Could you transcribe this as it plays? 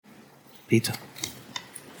Peter.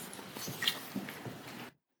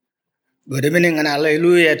 Good evening and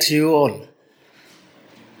hallelujah to you all.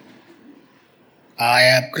 I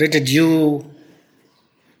have greeted you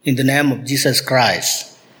in the name of Jesus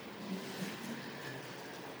Christ.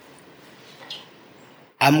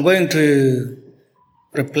 I'm going to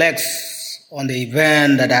reflect on the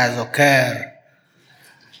event that has occurred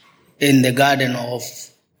in the Garden of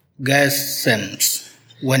Gethsemane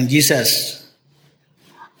when Jesus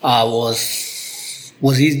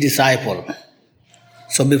was his disciple.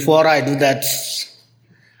 So before I do that,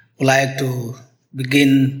 I'd like to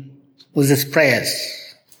begin with these prayers.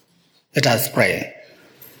 Let us pray.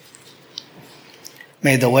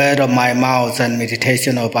 May the word of my mouth and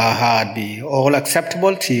meditation of our heart be all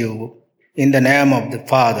acceptable to you. In the name of the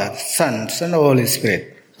Father, the Son, and the Holy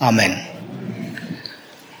Spirit. Amen.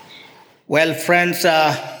 Well, friends,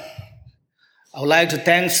 I would like to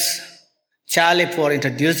thank Charlie for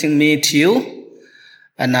introducing me to you.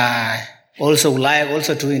 And I also would like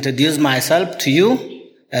to introduce myself to you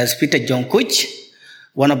as Peter John Kuch,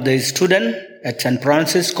 one of the students at St.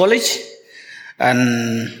 Francis College.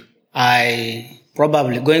 And I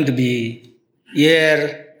probably going to be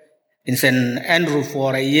here in St. Andrew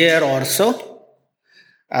for a year or so.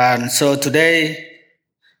 And so today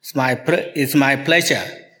it's my pleasure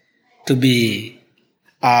to be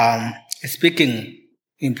speaking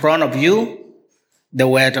in front of you the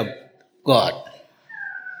word of God.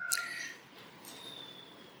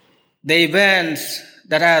 The events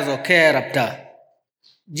that has occurred after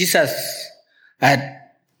Jesus had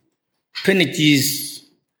finished his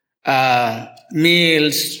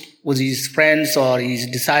meals with his friends or his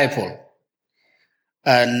disciple.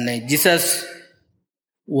 And Jesus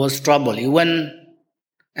was troubled. He went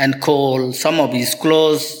and called some of his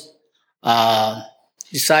close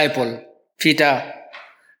disciples, Peter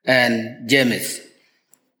and James.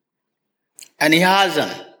 And he asked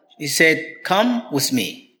them, he said, "Come with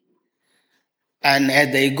me." And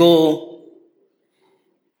as they go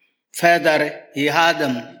further, he had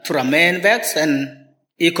them to remain back, and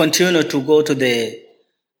he continued to go to the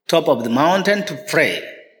top of the mountain to pray.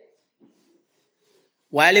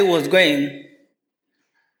 While he was going,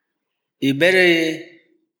 he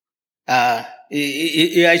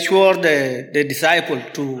assured the disciple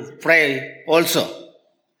to pray also.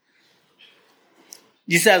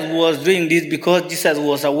 Jesus was doing this because Jesus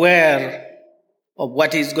was aware of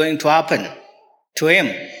what is going to happen to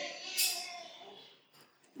him.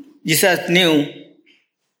 Jesus knew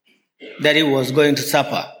that he was going to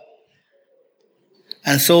suffer.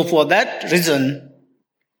 And so for that reason,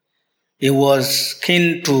 he was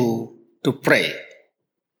keen to pray.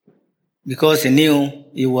 Because he knew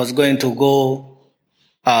he was going to go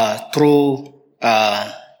through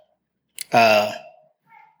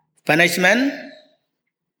punishment.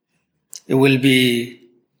 He will be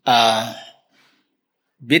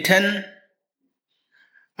beaten.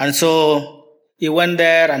 And so he went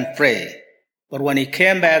there and prayed. But when he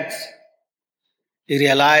came back, he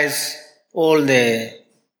realized all the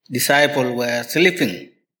disciples were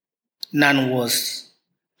sleeping. None was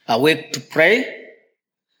awake to pray.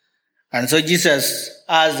 And so Jesus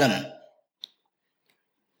asked them,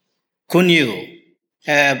 "Could you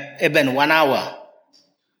have even 1 hour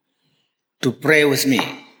to pray with me?"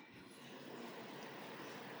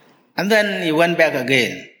 And then he went back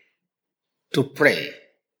again to pray.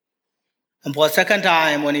 And for a second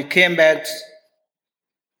time, when he came back,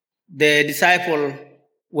 the disciples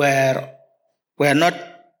were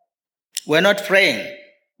not praying.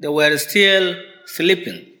 They were still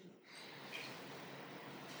sleeping.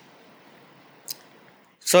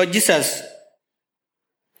 So Jesus,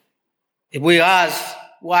 if we ask,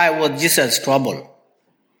 why was Jesus troubled?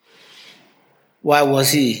 Why was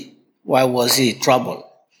he troubled?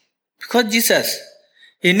 Because Jesus,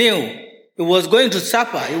 he knew he was going to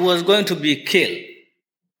suffer. He was going to be killed.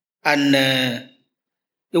 And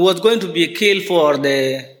he was going to be killed for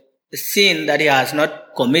the sin that he has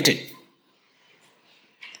not committed.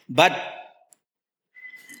 But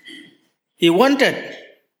he wanted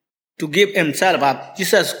to give himself up.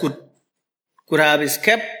 Jesus could have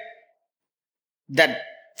escaped that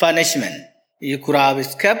punishment. He could have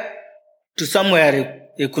escaped to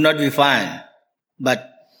somewhere he could not be found. But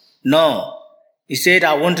no, he said,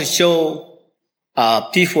 "I want to show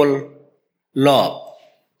people love.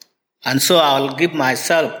 And so I'll give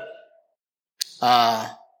myself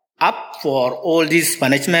up for all this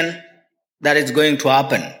punishment that is going to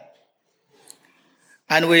happen."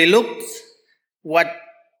 And we looked what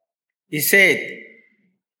he said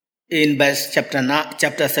in verse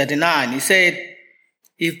chapter 39. He said,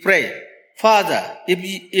 he prayed, "Father,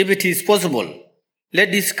 if it is possible,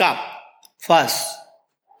 let this cup first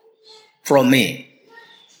from me.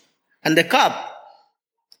 And the cup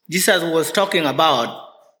Jesus was talking about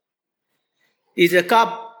is a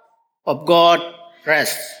cup of God's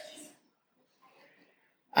rest.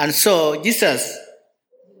 And so Jesus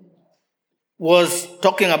was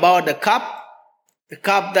talking about the cup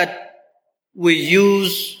that we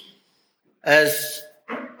use as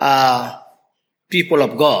people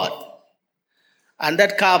of God. And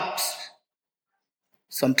that cup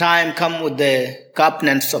sometimes come with the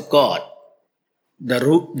covenants of God,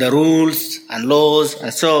 the rules and laws.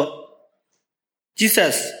 And so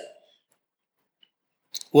Jesus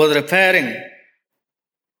was referring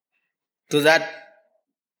to that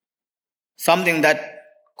something that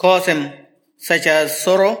caused him such as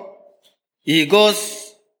sorrow. He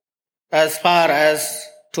goes as far as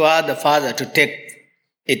to ask the Father to take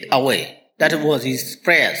it away. That was his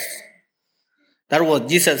prayers. That was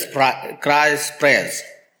Jesus Christ's prayers.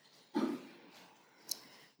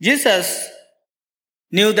 Jesus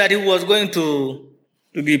knew that he was going to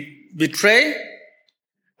be betrayed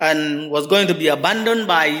and was going to be abandoned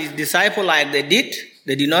by his disciples like they did.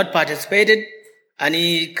 They did not participate. And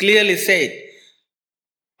he clearly said,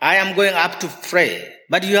 I am going up to pray,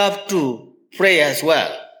 but you have to pray as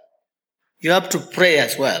well. You have to pray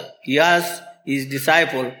as well. He asked his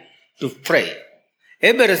disciple to pray.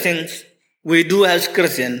 Everything we do as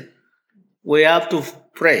Christians, we have to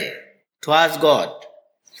pray, to ask God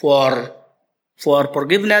for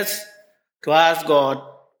forgiveness, to ask God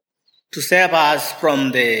to save us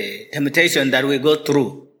from the temptation that we go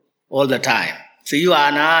through all the time. So you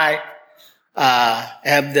and I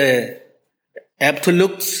have to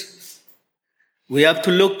look. We have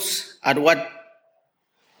to look at what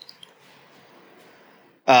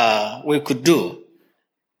we could do.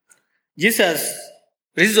 Jesus'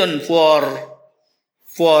 reason for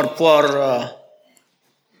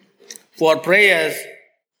prayers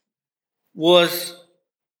was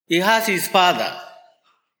he asked his Father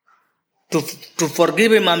to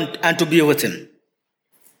forgive him and to be with him.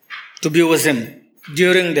 To be with him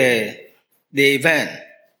during the event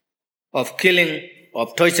of killing,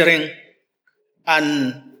 of torturing,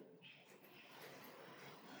 and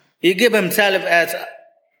he gave himself as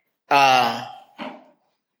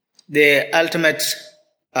the ultimate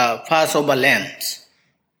Passover lamb.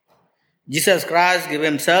 Jesus Christ gave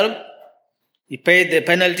himself. He paid the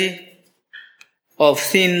penalty of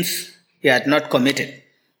sins he had not committed.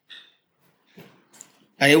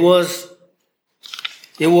 And he was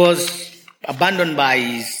abandoned by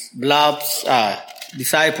his beloved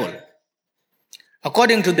disciple.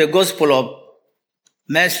 According to the Gospel of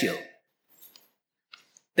Matthew,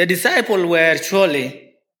 the disciples were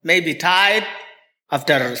surely maybe tired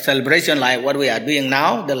after celebration like what we are doing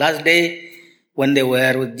now, the last day when they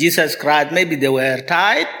were with Jesus Christ. Maybe they were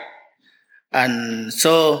tired, and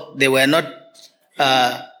so they were not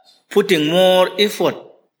putting more effort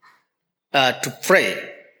to pray.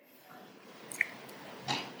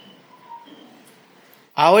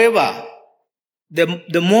 However,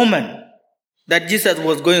 the moment that Jesus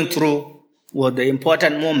was going through was the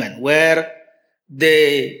important moment where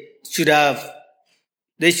they should have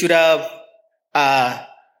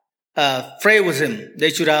prayed with him.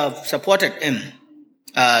 They should have supported him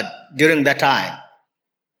during that time.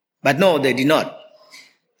 But no, they did not.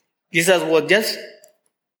 Jesus was just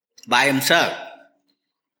by himself.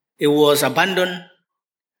 He was abandoned,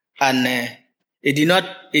 and he did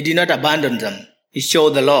not abandon them. He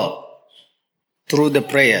showed the love through the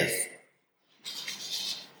prayers.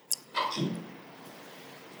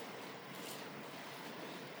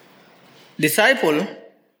 Disciple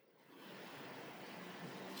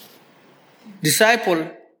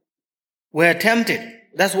were tempted.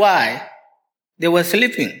 That's why they were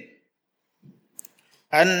sleeping.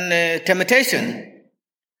 And temptation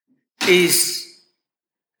is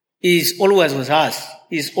always with us.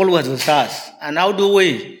 Is always with us. And how do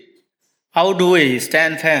we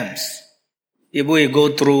stand firm if we go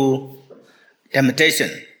through temptation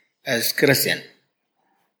as Christians?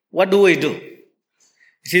 What do we do?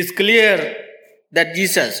 It is clear that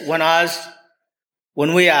Jesus wants us,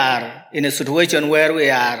 when we are in a situation where we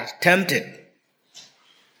are tempted,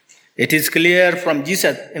 it is clear from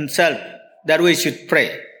Jesus himself that we should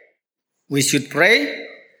pray. We should pray,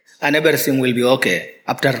 and everything will be okay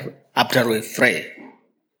after we pray.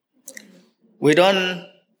 We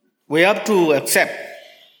have to accept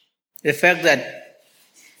the fact that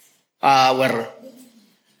our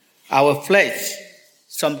flesh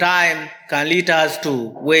sometimes can lead us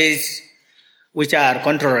to ways which are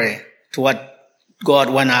contrary to what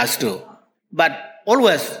God wants us to. But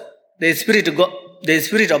always the Spirit of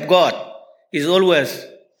God is always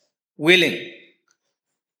willing.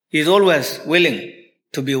 He's always willing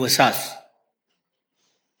to be with us.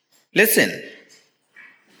 Listen.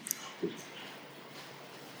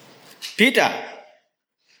 Peter,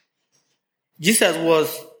 Jesus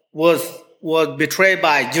was betrayed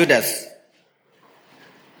by Judas.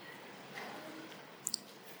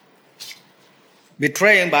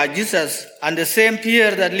 Betraying by Jesus, and the same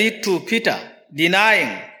fear that led to Peter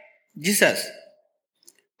denying Jesus,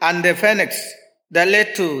 and the phoenix that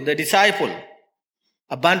led to the disciple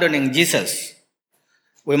abandoning Jesus.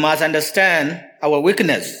 We must understand our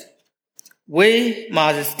weakness. We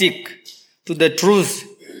must stick to the truth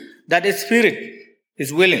that the Spirit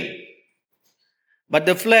is willing, but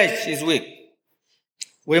the flesh is weak.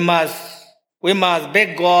 We must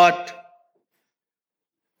beg God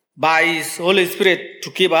by His Holy Spirit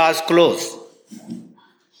to keep us close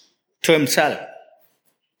to Himself.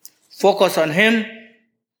 Focus on Him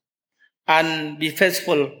and be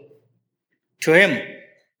faithful to Him.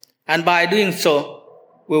 And by doing so,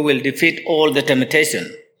 we will defeat all the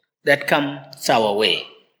temptation that comes our way.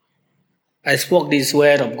 I spoke this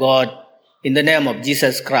word of God in the name of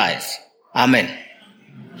Jesus Christ. Amen.